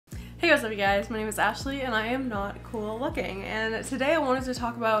what's up you guys, my name is Ashley and I am not cool looking, and today I wanted to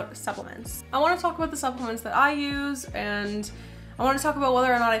talk about supplements. I want to talk about the supplements that I use, and I want to talk about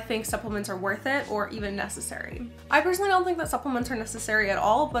whether or not I think supplements are worth it or even necessary. I personally don't think that supplements are necessary at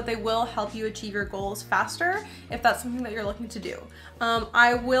all, but they will help you achieve your goals faster if that's something that you're looking to do.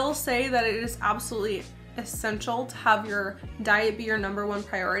 I will say that it is absolutely essential to have your diet be your #1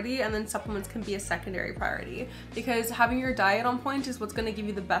 priority, and then supplements can be a secondary priority, because having your diet on point is what's going to give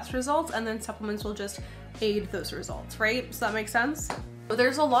you the best results, and then supplements will just aid those results, right? Does that make sense? But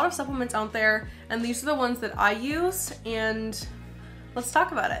there's a lot of supplements out there, and these are the ones that I use, and let's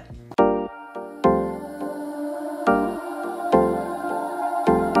talk about it.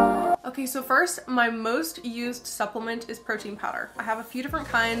 Okay, so first, my most used supplement is protein powder. I have a few different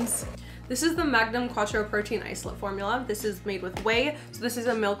kinds. This is the Magnum Quattro Protein Isolate formula. This is made with whey, so this is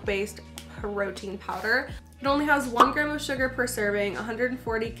a milk-based protein powder. It only has 1 gram of sugar per serving,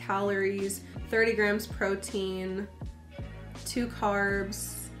 140 calories, 30 grams protein, 2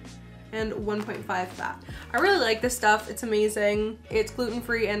 carbs, and 1.5 fat. I really like this stuff. It's amazing. It's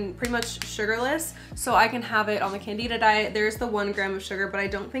gluten-free and pretty much sugarless, so I can have it on the Candida diet. There's the 1 gram of sugar, but I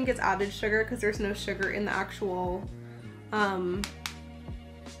don't think it's added sugar because there's no sugar in the actual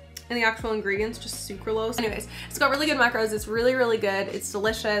ingredients, just sucralose. Anyways, it's got really good macros. It's really, really good. It's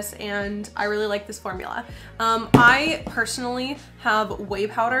delicious, and I really like this formula. I personally have whey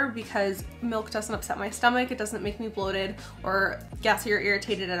powder because milk doesn't upset my stomach. It doesn't make me bloated or gassy or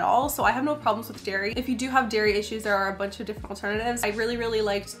irritated at all, so I have no problems with dairy. If you do have dairy issues, there are a bunch of different alternatives. I really, really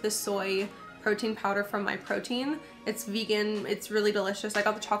liked the soy protein powder from MYPROTEIN. It's vegan, it's really delicious. I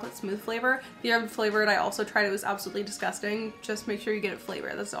got the chocolate smooth flavor. The unflavored I also tried, it was absolutely disgusting. Just make sure you get it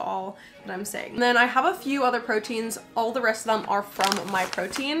flavored, that's all that I'm saying. And then I have a few other proteins. All the rest of them are from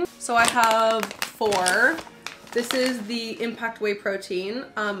MYPROTEIN. So I have 4. This is the Impact Whey protein.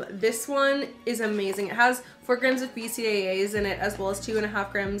 This one is amazing. It has 4 grams of BCAAs in it, as well as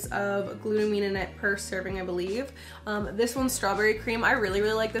 2.5 grams of glutamine in it per serving, I believe. This one's strawberry cream. I really,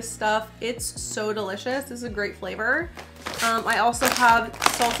 really like this stuff. It's so delicious. This is a great flavor. I also have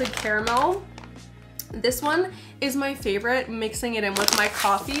salted caramel. This one is my favorite, mixing it in with my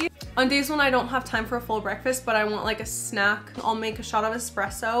coffee. On days when I don't have time for a full breakfast, but I want like a snack, I'll make a shot of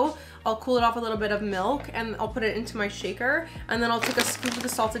espresso. I'll cool it off with a little bit of milk, and I'll put it into my shaker, and then I'll take a scoop of the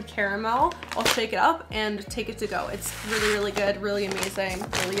salted caramel, I'll shake it up and take it to go. It's really, really good, really amazing,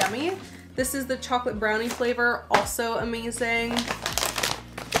 really yummy. This is the chocolate brownie flavor, also amazing.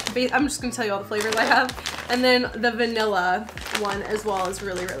 I'm just gonna tell you all the flavors I have. And then the vanilla one as well is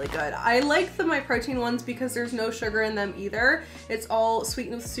really, really good. I like the MYPROTEIN ones because there's no sugar in them either. It's all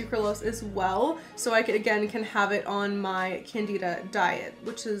sweetened with sucralose as well, so I again can have it on my Candida diet,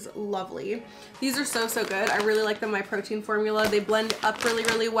 which is lovely. These are so, so good. I really like the MYPROTEIN formula. They blend up really,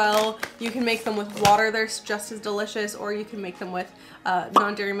 really well. You can make them with water, they're just as delicious, or you can make them with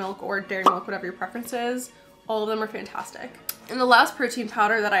non-dairy milk or dairy milk, whatever your preference is. All of them are fantastic. And the last protein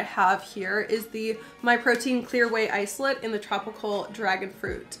powder that I have here is the MYPROTEIN Clear Whey Isolate in the Tropical Dragon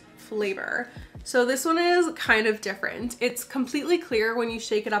Fruit flavor. So this one is kind of different. It's completely clear when you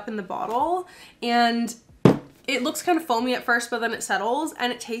shake it up in the bottle, and it looks kind of foamy at first, but then it settles,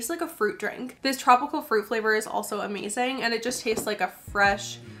 and it tastes like a fruit drink. This tropical fruit flavor is also amazing, and it just tastes like a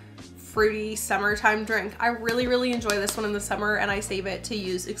fresh, fruity summertime drink. I really, really enjoy this one in the summer, and I save it to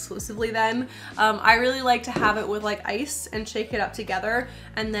use exclusively then. I really like to have it with like ice and shake it up together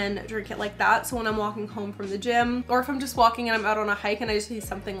and then drink it like that. So when I'm walking home from the gym, or if I'm just walking and I'm out on a hike and I just need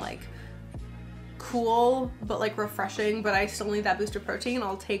something like cool but like refreshing, but I still need that boost of protein,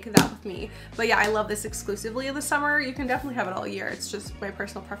 I'll take that with me. But yeah, I love this exclusively in the summer. You can definitely have it all year. It's just my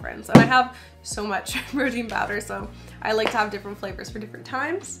personal preference, and I have so much protein powder, so I like to have different flavors for different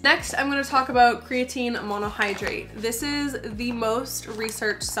times. Next, I'm going to talk about creatine monohydrate. This is the most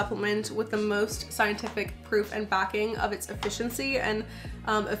researched supplement with the most scientific proof and backing of its efficiency and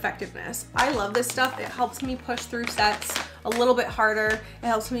effectiveness. I love this stuff. It helps me push through sets a little bit harder. It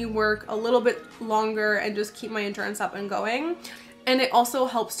helps me work a little bit longer and just keep my endurance up and going. And it also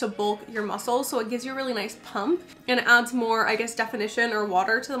helps to bulk your muscles, so it gives you a really nice pump, and it adds more, I guess, definition or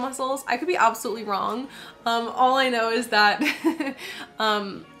water to the muscles. I could be absolutely wrong. All I know is that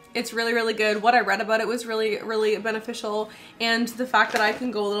it's really, really good. What I read about it was really, really beneficial, and the fact that I can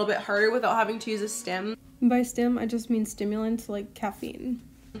go a little bit harder without having to use a stim. By stim, I just mean stimulant, like caffeine.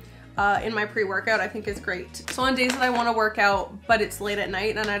 In my pre-workout, I think is great. So on days that I want to work out but it's late at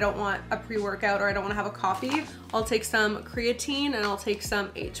night and I don't want a pre-workout, or I don't want to have a coffee, I'll take some creatine and I'll take some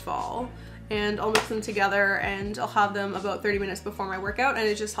HVOL, and I'll mix them together and I'll have them about 30 minutes before my workout, and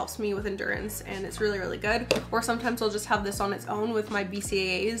it just helps me with endurance and it's really, really good. Or sometimes I'll just have this on its own with my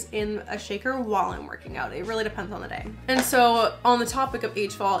BCAAs in a shaker while I'm working out. It really depends on the day. And so on the topic of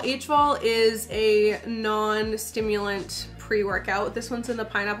HVOL is a non-stimulant pre-workout. This one's in the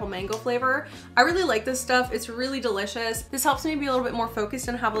pineapple mango flavor. I really like this stuff. It's really delicious. This helps me be a little bit more focused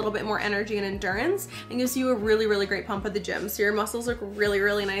and have a little bit more energy and endurance, and gives you a really, really great pump at the gym. So your muscles look really,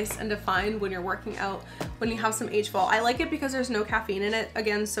 really nice and defined when you're working out, when you have some HVOL. I like it because there's no caffeine in it.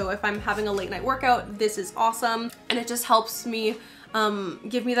 Again, so if I'm having a late night workout, this is awesome. And it just helps me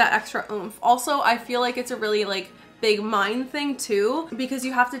give me that extra oomph. Also, I feel like it's a really big mind thing too, because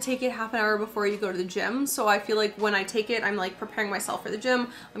you have to take it half an hour before you go to the gym. So I feel like when I take it, I'm preparing myself for the gym.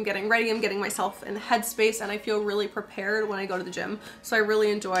 I'm getting ready, I'm getting myself in the headspace, and I feel really prepared when I go to the gym. So I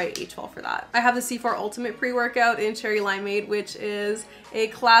really enjoy HVOL for that. I have the C4 Ultimate pre-workout in Cherry Limeade, which is a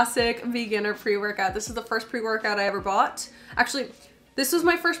classic beginner pre-workout. This is the first pre-workout I ever bought. Actually, this was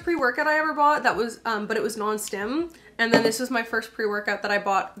my first pre-workout I ever bought that was, but it was non-stim. And then this was my first pre-workout that I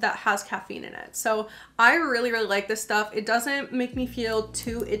bought that has caffeine in it. So I really, really like this stuff. It doesn't make me feel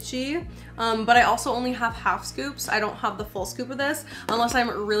too itchy, but I also only have half scoops. I don't have the full scoop of this unless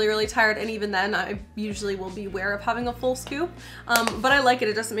I'm really, really tired. And even then I usually will be aware of having a full scoop. But I like it.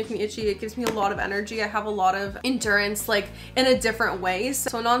 It doesn't make me itchy. It gives me a lot of energy. I have a lot of endurance in a different way.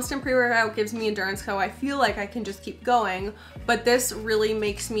 So non-stim pre-workout gives me endurance, so I feel like I can just keep going. But this really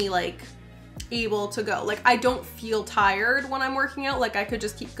makes me able to go. I don't feel tired when I'm working out. I could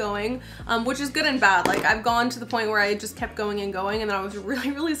just keep going, which is good and bad. I've gone to the point where I just kept going and going, and then I was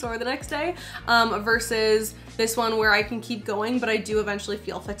really, really sore the next day, versus this one where I can keep going, but I do eventually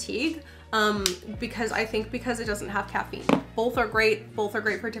feel fatigue. Because it doesn't have caffeine. Both are great. Both are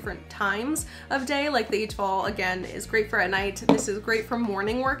great for different times of day. The HVOL, again, is great for at night. This is great for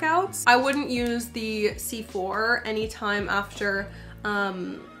morning workouts. I wouldn't use the C4 anytime after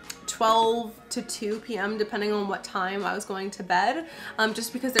 12 to 2 p.m. depending on what time I was going to bed,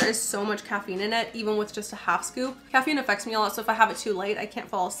 just because there is so much caffeine in it, even with just a half scoop. Caffeine affects me a lot, so if I have it too late, I can't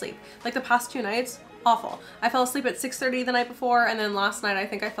fall asleep. The past 2 nights, awful. I fell asleep at 6:30 the night before, and then last night I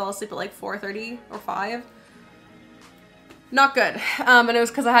think I fell asleep at 4:30 or 5. Not good. And it was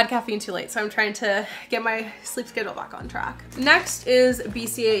because I had caffeine too late, so I'm trying to get my sleep schedule back on track. Next is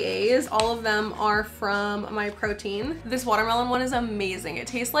BCAAs. All of them are from MYPROTEIN. This watermelon one is amazing. It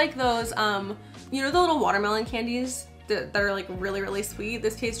tastes like those, you know, the little watermelon candies that are really, really sweet.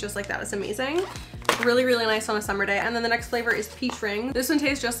 This tastes just like that. It's amazing. Really, really nice on a summer day. And then the next flavor is peach ring. This one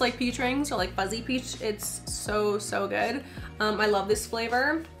tastes just like peach rings, or fuzzy peach. It's so, so good. I love this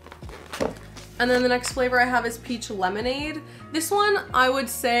flavor. And then the next flavor I have is peach lemonade. This one, I would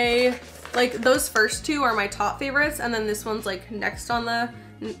say, those first two are my top favorites, and then this one's next on the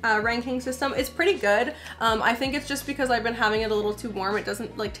ranking system. It's pretty good. I think it's just because I've been having it a little too warm. It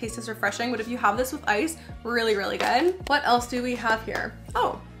doesn't taste as refreshing, but if you have this with ice, really, really good. What else do we have here?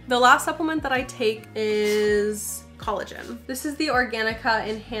 Oh, the last supplement that I take is collagen. This is the Organica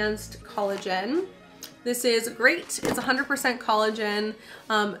Enhanced Collagen. This is great. It's 100% collagen.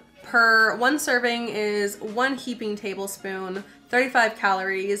 Per one serving is 1 heaping tablespoon, 35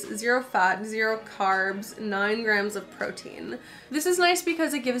 calories, 0 fat, 0 carbs, 9 grams of protein. This is nice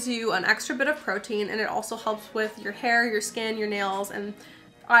because it gives you an extra bit of protein, and it also helps with your hair, your skin, your nails, and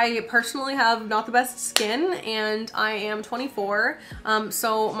I personally have not the best skin, and I am 24,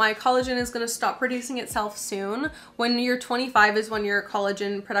 so my collagen is going to stop producing itself soon. When you're 25 is when your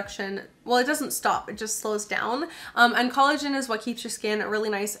collagen production, well, it doesn't stop, it just slows down, and collagen is what keeps your skin really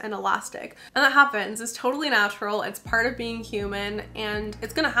nice and elastic. And that happens. It's totally natural. It's part of being human, and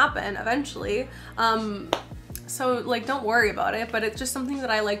it's going to happen eventually. So don't worry about it, but it's just something that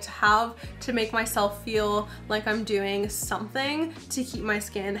I like to have to make myself feel like I'm doing something to keep my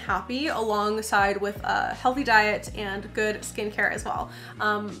skin happy, alongside with a healthy diet and good skincare as well.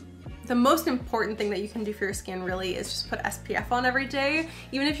 The most important thing that you can do for your skin really is just put SPF on every day.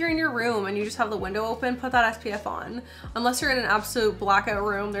 Even if you're in your room and you just have the window open, put that SPF on. Unless you're in an absolute blackout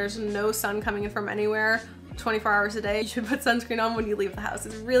room, there's no sun coming in from anywhere, 24 hours a day, you should put sunscreen on when you leave the house.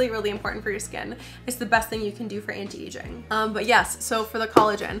 It's really, really important for your skin. It's the best thing you can do for anti-aging. But yes, so for the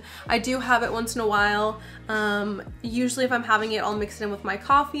collagen, I do have it once in a while. Usually if I'm having it, I'll mix it in with my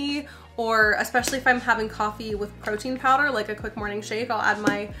coffee, or especially if I'm having coffee with protein powder, like a quick morning shake, I'll add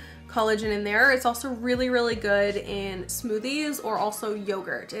my collagen in there. It's also really, really good in smoothies or also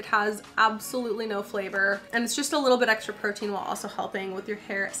yogurt. It has absolutely no flavor, and it's just a little bit extra protein while also helping with your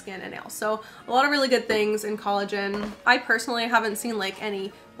hair, skin, and nails. So a lot of really good things in collagen. I personally haven't seen like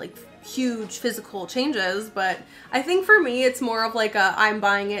any like huge physical changes, but I think for me it's more of like a I'm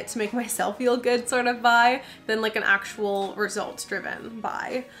buying it to make myself feel good sort of buy than like an actual results driven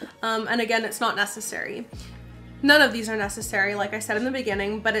buy. And again, it's not necessary. None of these are necessary, like I said in the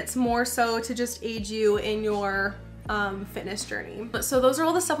beginning, but it's more so to just aid you in your fitness journey. So those are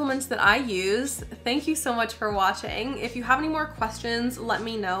all the supplements that I use. Thank you so much for watching. If you have any more questions, let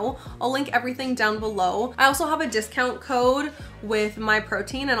me know. I'll link everything down below. I also have a discount code with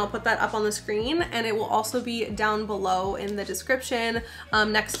MYPROTEIN, and I'll put that up on the screen, and it will also be down below in the description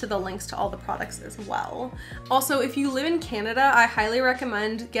next to the links to all the products as well. Also, if you live in Canada, I highly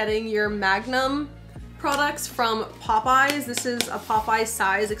recommend getting your Magnum products from Popeyes. This is a Popeyes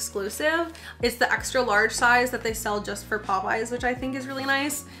size exclusive. It's the extra large size that they sell just for Popeyes, which I think is really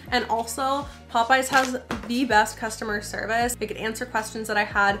nice. And also Popeyes has the best customer service. They could answer questions that I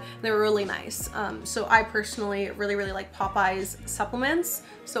had, and they were really nice. So I personally really, really like Popeyes supplements.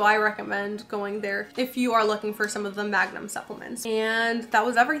 So I recommend going there if you are looking for some of the Magnum supplements. And that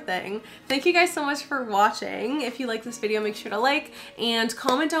was everything. Thank you guys so much for watching. If you like this video, make sure to like and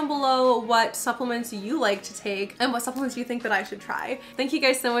comment down below what supplements you like to take and what supplements you think that I should try. Thank you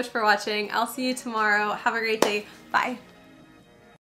guys so much for watching. I'll see you tomorrow. Have a great day. Bye.